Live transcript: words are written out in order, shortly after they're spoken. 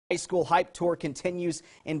High school hype tour continues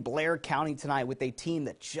in Blair County tonight with a team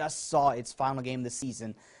that just saw its final game this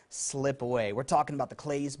season slip away. We're talking about the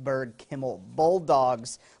Claysburg-Kimmel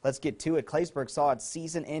Bulldogs. Let's get to it. Claysburg saw its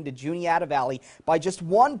season end to Juniata Valley by just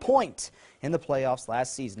 1 point in the playoffs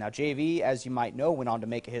last season. Now, JV, as you might know, went on to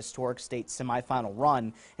make a historic state semifinal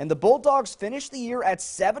run, and the Bulldogs finished the year at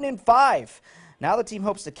 7-5. Now the team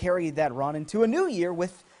hopes to carry that run into a new year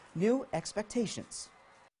with new expectations.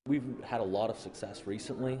 We've had a lot of success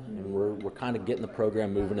recently, and we're kind of getting the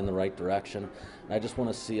program moving in the right direction. And I just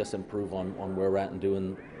want to see us improve on where we're at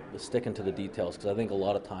and sticking to the details, because I think a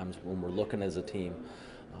lot of times when we're looking as a team,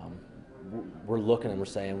 we're looking and we're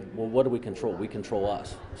saying, well, what do we control? We control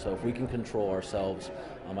us. So if we can control ourselves,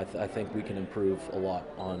 I think we can improve a lot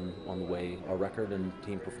on the way our record and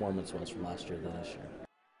team performance was from last year to this year.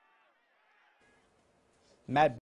 Matt